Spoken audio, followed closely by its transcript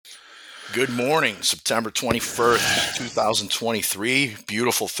Good morning, September 21st, 2023.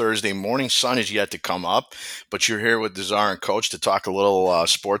 Beautiful Thursday morning. Sun is yet to come up, but you're here with the Czar and Coach to talk a little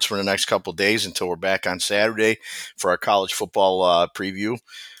sports for the next couple of days until we're back on Saturday for our college football preview.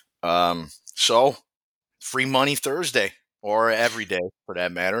 So, free money Thursday or every day for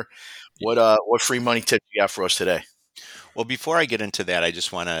that matter. What free money tip you got for us today? Well, before I get into that, I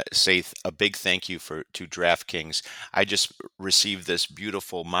just want to say a big thank you to DraftKings. I just received this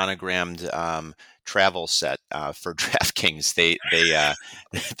beautiful monogrammed travel set for DraftKings. They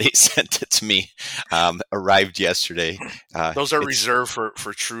they sent it to me. Arrived yesterday. Those are It's reserved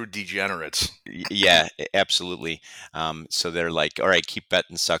for true degenerates. Yeah, absolutely. So they're like, all right, keep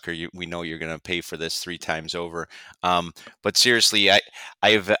betting, sucker. We know you're going to pay for this three times over. But seriously,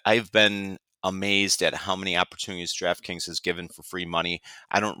 I've been amazed at how many opportunities DraftKings has given for free money.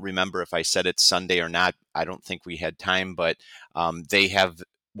 I don't remember if I said it Sunday or not. I don't think we had time, but they have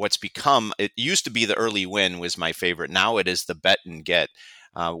what's become. It used to be the early win was my favorite. Now it is the bet and get.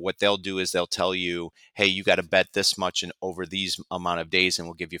 What they'll do is they'll tell you, hey, you got to bet this much in over these amount of days, and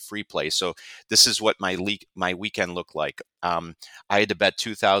we'll give you free play. So this is what my weekend looked like. I had to bet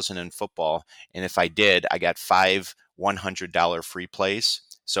 2,000 in football, and if I did, I got five $100 free plays.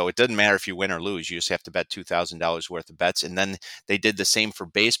 So it doesn't matter if you win or lose; you just have to bet $2,000 worth of bets. And then they did the same for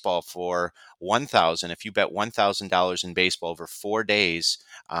baseball for 1,000. If you bet $1,000 in baseball over 4 days,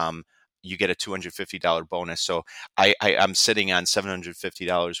 you get a $250 bonus. So I'm sitting on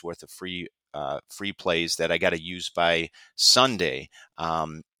 $750 worth of free plays that I got to use by Sunday.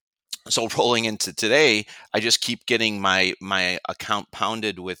 So rolling into today, I just keep getting my account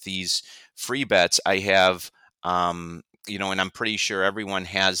pounded with these free bets. I have, and I'm pretty sure everyone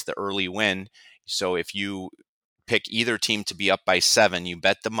has the early win. So if you pick either team to be up by 7, you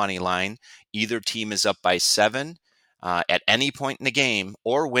bet the money line. Either team is up by 7 at any point in the game,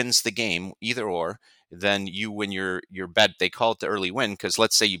 or wins the game, either or. Then you win your bet. They call it the early win because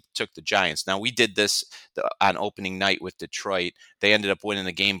let's say you took the Giants. Now we did this on opening night with Detroit. They ended up winning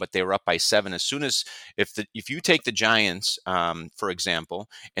the game, but they were up by 7. As soon as if you take the Giants, for example,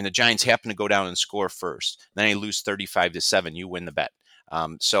 and the Giants happen to go down and score first, then they lose 35-7. You win the bet.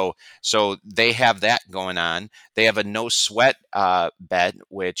 So they have that going on. They have a no sweat bet,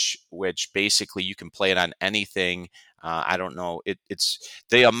 which basically you can play it on anything. I don't know. It's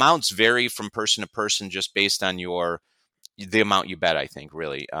the amounts vary from person to person just based on the amount you bet, I think,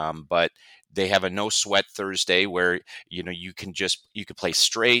 really. But they have a no sweat Thursday where you could play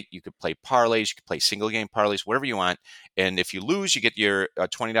straight, you could play parlays, you could play single game parlays, whatever you want. And if you lose, you get your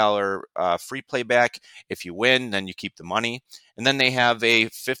 $20 free play back. If you win, then you keep the money. And then they have a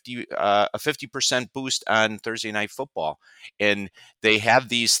 50% boost on Thursday Night Football, and they have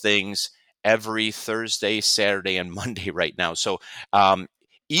these things every Thursday, Saturday, and Monday right now. So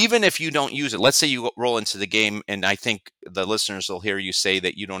even if you don't use it, let's say you roll into the game, and I think the listeners will hear you say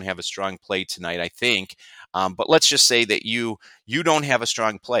that you don't have a strong play tonight, I think. But let's just say that you don't have a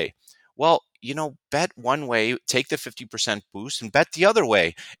strong play. Well, bet one way, take the 50% boost, and bet the other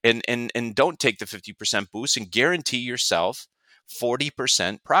way, and don't take the 50% boost, and guarantee yourself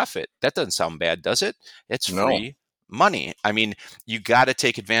 40% profit. That doesn't sound bad, does it? It's No. free money. I mean, you got to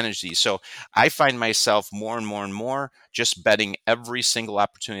take advantage of these. So I find myself more and more and more just betting every single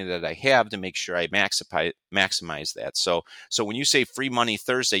opportunity that I have to make sure I maximize that. So when you say free money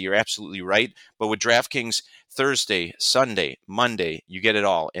Thursday, you're absolutely right. But with DraftKings, Thursday, Sunday, Monday, you get it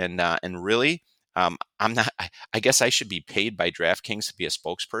all. And really, I'm not. I guess I should be paid by DraftKings to be a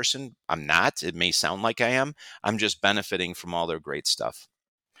spokesperson. I'm not. It may sound like I am. I'm just benefiting from all their great stuff.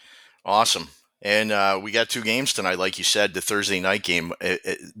 Awesome. And we got two games tonight, like you said. The Thursday night game,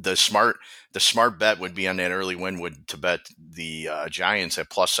 the smart bet would be on that early win would to bet the Giants at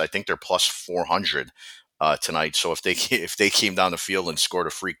plus. I think they're plus 400 tonight. So if they came down the field and scored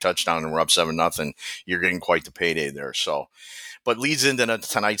a freak touchdown and were up 7-0, you're getting quite the payday there. So, but leads into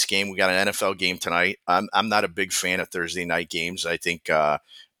tonight's game. We got an NFL game tonight. I'm not a big fan of Thursday night games. I think.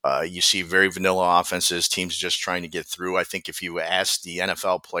 You see very vanilla offenses, teams just trying to get through. I think if you ask the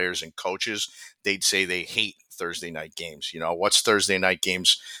NFL players and coaches, they'd say they hate Thursday night games. What's Thursday night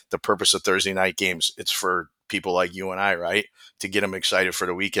games? The purpose of Thursday night games, it's for people like you and I, right? To get them excited for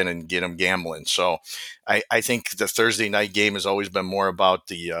the weekend and get them gambling. So I think the Thursday night game has always been more about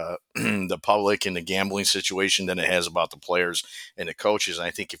the the public and the gambling situation than it has about the players and the coaches. And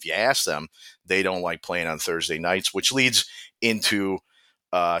I think if you ask them, they don't like playing on Thursday nights, which leads into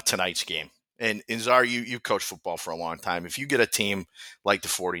tonight's game. And Czar, you coached football for a long time. If you get a team like the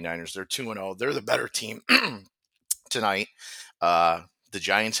 49ers, they're 2-0. They're the better team tonight. The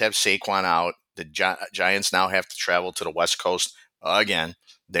Giants have Saquon out. The Giants now have to travel to the West Coast again.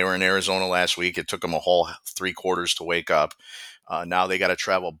 They were in Arizona last week. It took them a whole 3 quarters to wake up. Now they got to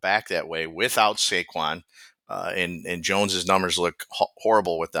travel back that way without Saquon. And Jones's numbers look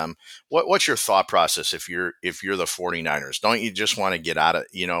horrible with them. What's your thought process if you're the 49ers? Don't you just want to get out of,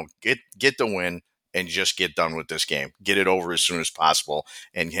 get the win and just get done with this game, get it over as soon as possible,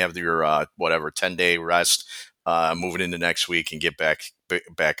 and have your 10-day rest, moving into next week and get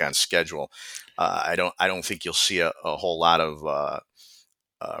back on schedule. I don't think you'll see a whole lot of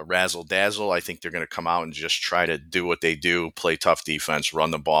razzle dazzle. I think they're going to come out and just try to do what they do, play tough defense,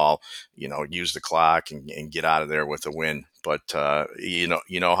 run the ball, use the clock and get out of there with a win. But you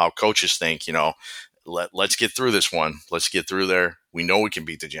know how coaches think, let's get through this one. Let's get through there. We know we can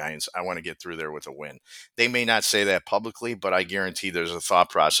beat the Giants. I want to get through there with a win. They may not say that publicly, but I guarantee there's a thought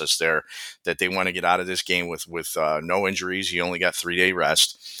process there that they want to get out of this game with no injuries. You only got 3-day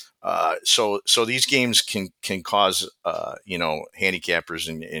rest. So these games can cause, handicappers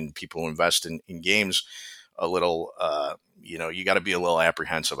and people who invest in games a little, you got to be a little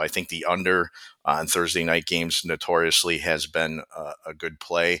apprehensive. I think the under on Thursday night games notoriously has been a good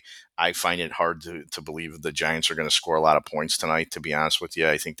play. I find it hard to believe the Giants are going to score a lot of points tonight, to be honest with you.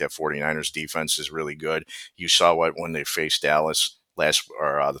 I think that 49ers defense is really good. You saw when they faced Dallas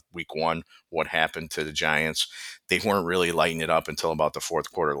week 1, what happened to the Giants. They weren't really lighting it up until about the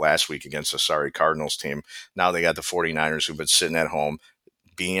fourth quarter last week against the sorry Cardinals team. Now they got the 49ers who've been sitting at home.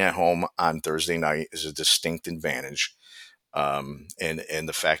 Being at home on Thursday night is a distinct advantage. And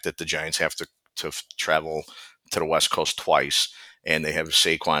the fact that the Giants have to travel to the West Coast twice, and they have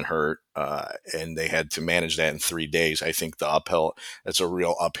Saquon hurt, and they had to manage that in 3 days. I think it's a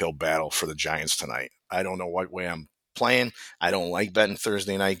real uphill battle for the Giants tonight. I don't know what way I'm playing. I don't like betting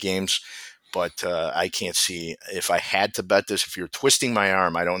Thursday night games, but I can't see if I had to bet this. If you're twisting my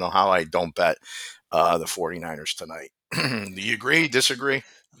arm, I don't know how I don't bet the 49ers tonight. Do you agree? Disagree?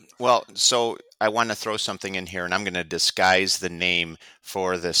 Well, so I want to throw something in here, and I'm going to disguise the name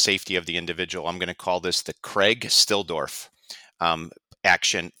for the safety of the individual. I'm going to call this the Craig Stilldorf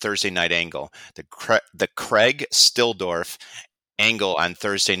action Thursday night angle. The Craig Stilldorf angle on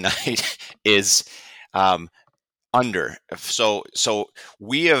Thursday night is under. So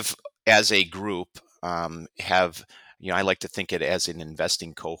we have, as a group, have, I like to think it as an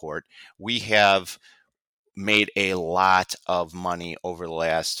investing cohort. We have made a lot of money over the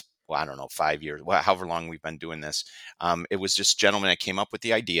last, 5 years, however long we've been doing this. It was this gentleman that came up with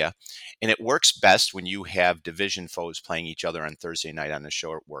the idea, and it works best when you have division foes playing each other on Thursday night on a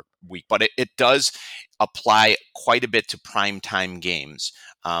short work week. But it does apply quite a bit to primetime games,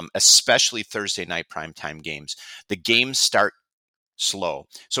 especially Thursday night primetime games. The games start slow.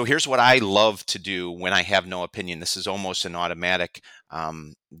 So here's what I love to do when I have no opinion. This is almost an automatic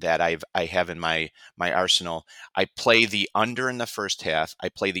that I have in my arsenal. I play the under in the first half. I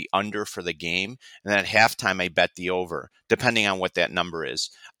play the under for the game, and then at halftime I bet the over, depending on what that number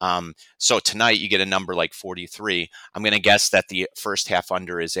is. So tonight you get a number like 43. I'm going to guess that the first half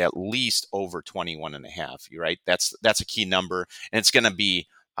under is at least over 21.5. You're right. That's a key number, and it's going to be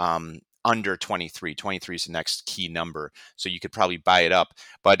under 23. 23 is the next key number, so you could probably buy it up.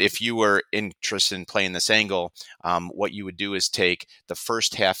 But if you were interested in playing this angle, what you would do is take the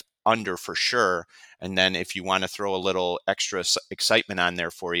first half under for sure, and then if you want to throw a little extra excitement on there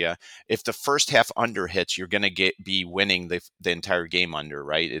for you, if the first half under hits, you're going to be winning the entire game under,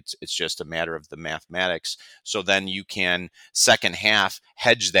 right? It's just a matter of the mathematics. So then you can second half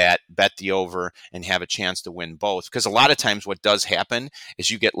hedge that, bet the over, and have a chance to win both. Because a lot of times what does happen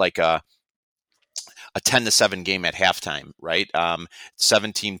is you get like a 10-7 game at halftime, right?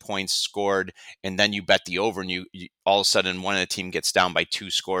 17 points scored, and then you bet the over, and you all of a sudden one of the team gets down by 2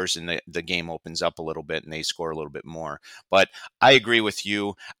 scores, and the game opens up a little bit, and they score a little bit more. But I agree with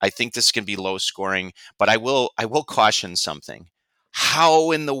you. I think this can be low scoring, but I will caution something.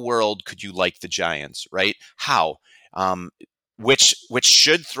 How in the world could you like the Giants, right? How? Which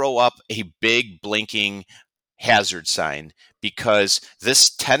should throw up a big blinking hazard sign, because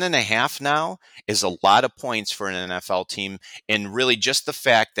this 10.5 now is a lot of points for an NFL team. And really just the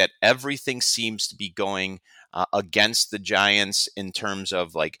fact that everything seems to be going against the Giants in terms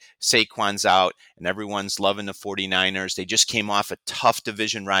of like Saquon's out and everyone's loving the 49ers. They just came off a tough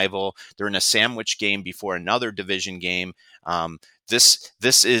division rival. They're in a sandwich game before another division game. This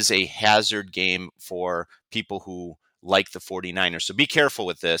is a hazard game for people who like the 49ers. So be careful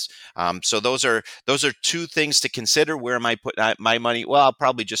with this. So those are 2 things to consider. Where am I putting my money? Well, I'll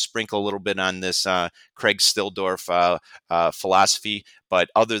probably just sprinkle a little bit on this Craig Stilldorf philosophy. But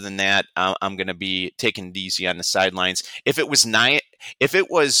other than that, I'm going to be taking it easy on the sidelines. If it was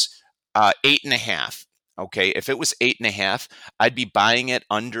 8.5, Okay, if it was 8.5, I'd be buying it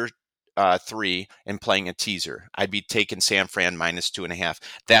under 3 and playing a teaser. I'd be taking San Fran minus 2.5.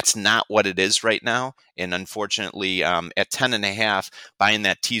 That's not what it is right now, and unfortunately, at 10.5, buying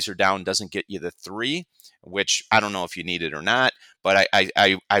that teaser down doesn't get you the 3, which I don't know if you need it or not. But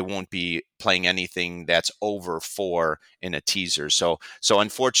I won't be playing anything that's over 4 in a teaser. So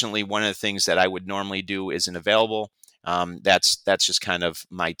unfortunately, one of the things that I would normally do isn't available. That's just kind of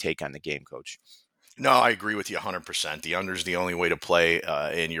my take on the game, Coach. No, I agree with you 100%. The under is the only way to play,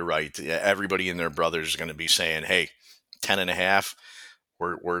 and you're right. Everybody and their brothers is going to be saying, "Hey, 10.5,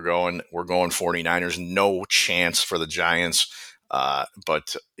 we're going 49ers. No chance for the Giants."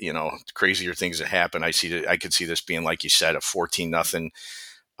 But crazier things that happen. I could see this being, like you said, a 14-0.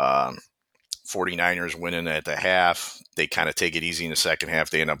 49ers winning at the half. They kind of take it easy in the second half.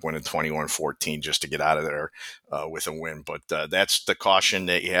 They end up winning 21-14 just to get out of there with a win. But that's the caution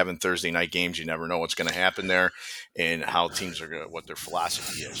that you have in Thursday night games. You never know what's going to happen there and how teams are going to, what their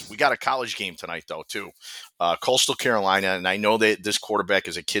philosophy is. We got a college game tonight, though, too. Coastal Carolina. And I know that this quarterback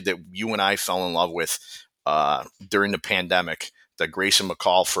is a kid that you and I fell in love with during the pandemic, the Grayson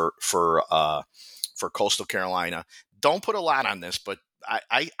McCall for Coastal Carolina. Don't put a lot on this, but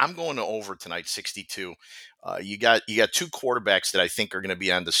I'm going to over tonight, 62. You got two quarterbacks that I think are going to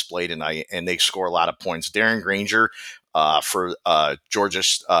be on display tonight, and they score a lot of points. Darren Granger for Georgia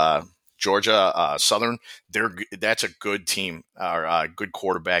Southern. That's a good team, or a good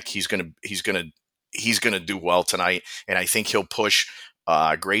quarterback. He's gonna do well tonight, and I think he'll push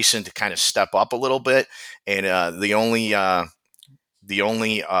Grayson to kind of step up a little bit. And the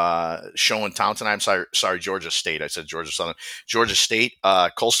only show in town tonight. I'm sorry, Georgia State. I said Georgia Southern. Georgia State,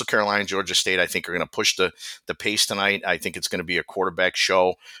 Coastal Carolina, Georgia State. I think are going to push the pace tonight. I think it's going to be a quarterback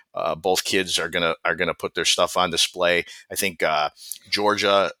show. Both kids are gonna put their stuff on display. I think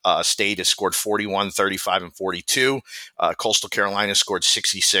Georgia State has scored 41, 35, and 42. Coastal Carolina scored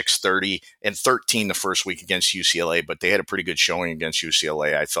 66, 30, and 13 the first week against UCLA, but they had a pretty good showing against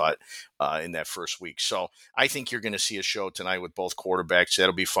UCLA, I thought, in that first week. So I think you're going to see a show tonight with both quarterbacks.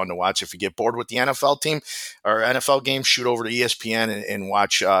 That'll be fun to watch. If you get bored with the NFL team or NFL game, shoot over to ESPN and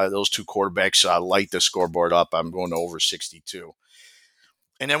watch those two quarterbacks light the scoreboard up. I'm going to over 62.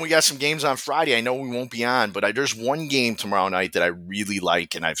 And then we got some games on Friday. I know we won't be on, but there's one game tomorrow night that I really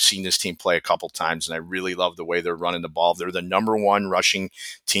like, and I've seen this team play a couple times, and I really love the way they're running the ball. They're the number one rushing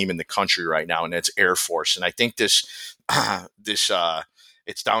team in the country right now, and that's Air Force. And I think this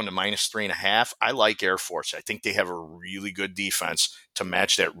it's down to minus 3.5. I like Air Force. I think they have a really good defense to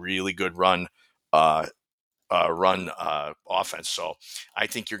match that really good run offense. So I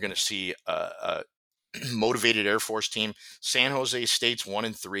think you're going to see a motivated Air Force team. San Jose State's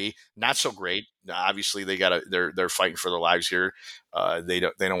 1-3, not so great. Obviously, they're fighting for their lives here. They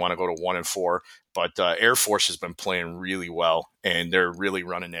don't want to go to 1-4, but Air Force has been playing really well, and they're really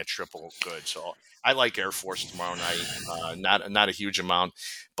running that triple good. So I like Air Force tomorrow night. Not a huge amount,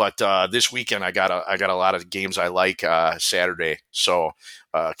 but this weekend I got a lot of games I like Saturday. So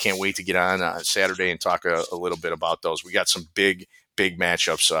can't wait to get on Saturday and talk a little bit about those. We got some big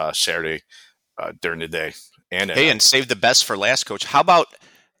matchups Saturday during the day. And save the best for last, Coach. How about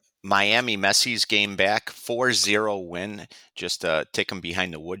Miami Messi's game back, 4-0 win, just take them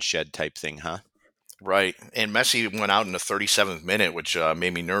behind the woodshed type thing, huh? Right. And Messi went out in the 37th minute, which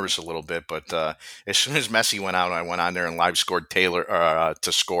made me nervous a little bit. But as soon as Messi went out, I went on there and live scored Taylor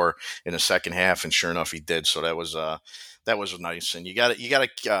to score in the second half. And sure enough, he did. So that was nice. And you got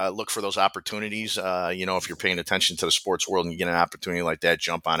to look for those opportunities. If you're paying attention to the sports world and you get an opportunity like that,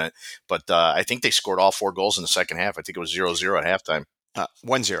 jump on it. But I think they scored all 4 goals in the second half. I think it was 0-0 at halftime.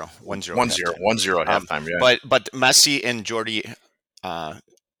 1-0. 1-0 at halftime. Yeah. But Messi and Jordi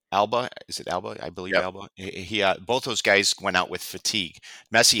Alba, is it Alba? I believe Yep. Alba. He both those guys went out with fatigue.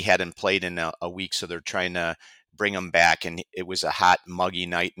 Messi hadn't played in a week, so they're trying to bring him back. And it was a hot, muggy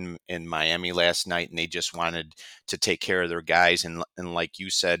night in Miami last night, and they just wanted to take care of their guys. And like you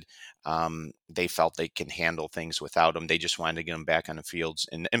said, they felt they can handle things without him. They just wanted to get him back on the fields.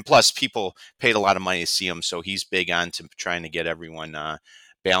 And plus, people paid a lot of money to see him, so he's big on to trying to get everyone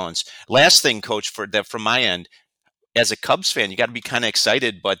balanced. Last thing, Coach, from my end, as a Cubs fan, you got to be kind of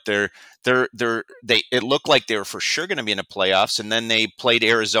excited, but it looked like they were for sure going to be in the playoffs, and then they played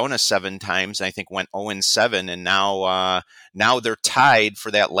Arizona 7 times, and I think went 0-7, and now they're tied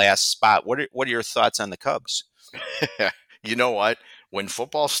for that last spot. What are your thoughts on the Cubs? You know what? When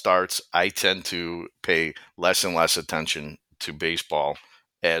football starts, I tend to pay less and less attention to baseball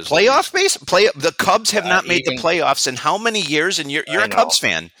as the Playoff reason. base the Cubs have not made the Even playoffs in how many years? And you're I a know, Cubs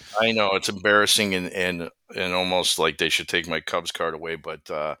fan. I know it's embarrassing and almost like they should take my Cubs card away. But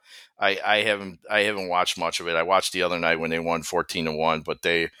I haven't watched much of it. I watched the other night when they won 14-1, but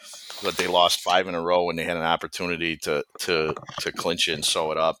they lost five in a row when they had an opportunity to clinch it and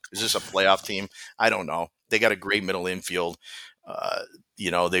sew it up. Is this a playoff team? I don't know. They got a great middle infield. Uh,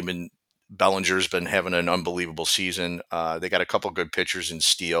 they've been Bellinger's been having an unbelievable season. They got a couple good pitchers in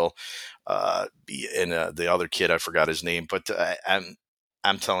Steele, and the other kid I forgot his name, but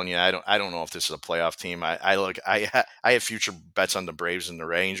I'm telling you, I don't know if this is a playoff team. I have future bets on the Braves and the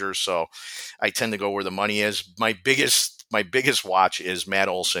Rangers, so I tend to go where the money is. My biggest watch is Matt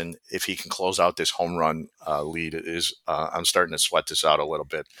Olson. If he can close out this home run lead, I'm starting to sweat this out a little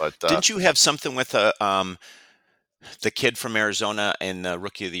bit. But Didn't you have something with the kid from Arizona in the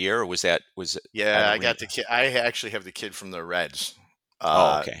Rookie of the Year, or was I yeah, don't I got remember. the kid. I actually have the kid from the Reds. Oh,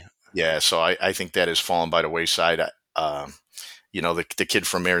 Uh, okay. yeah, so I think that has fallen by the wayside. The kid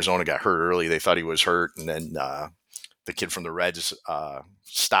from Arizona got hurt early. They thought he was hurt, and then the kid from the Reds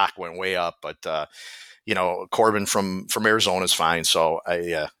stock went way up. But Corbin from Arizona is fine. So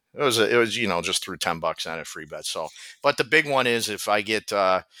it was just threw $10 on a free bet. So, but the big one is if I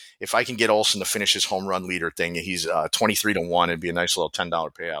can get Olson to finish his home run leader thing, he's 23-1. It'd be a nice little $10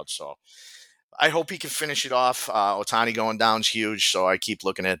 payout. So I hope he can finish it off. Otani going down is huge, so I keep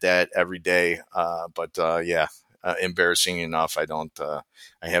looking at that every day. Yeah, embarrassing enough, I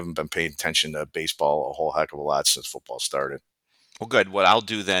haven't been paying attention to baseball a whole heck of a lot since football started. Well, good. What I'll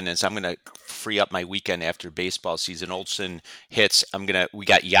do then is I'm going to free up my weekend after baseball season. Olson hits. We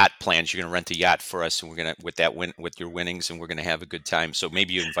got yacht plans. You're going to rent a yacht for us, and we're going to with that win with your winnings, and we're going to have a good time. So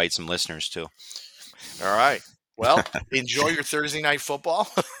maybe you invite some listeners too. All right. Well, enjoy your Thursday night football.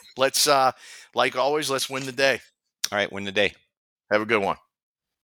 Let's, like always, let's win the day. All right, win the day. Have a good one.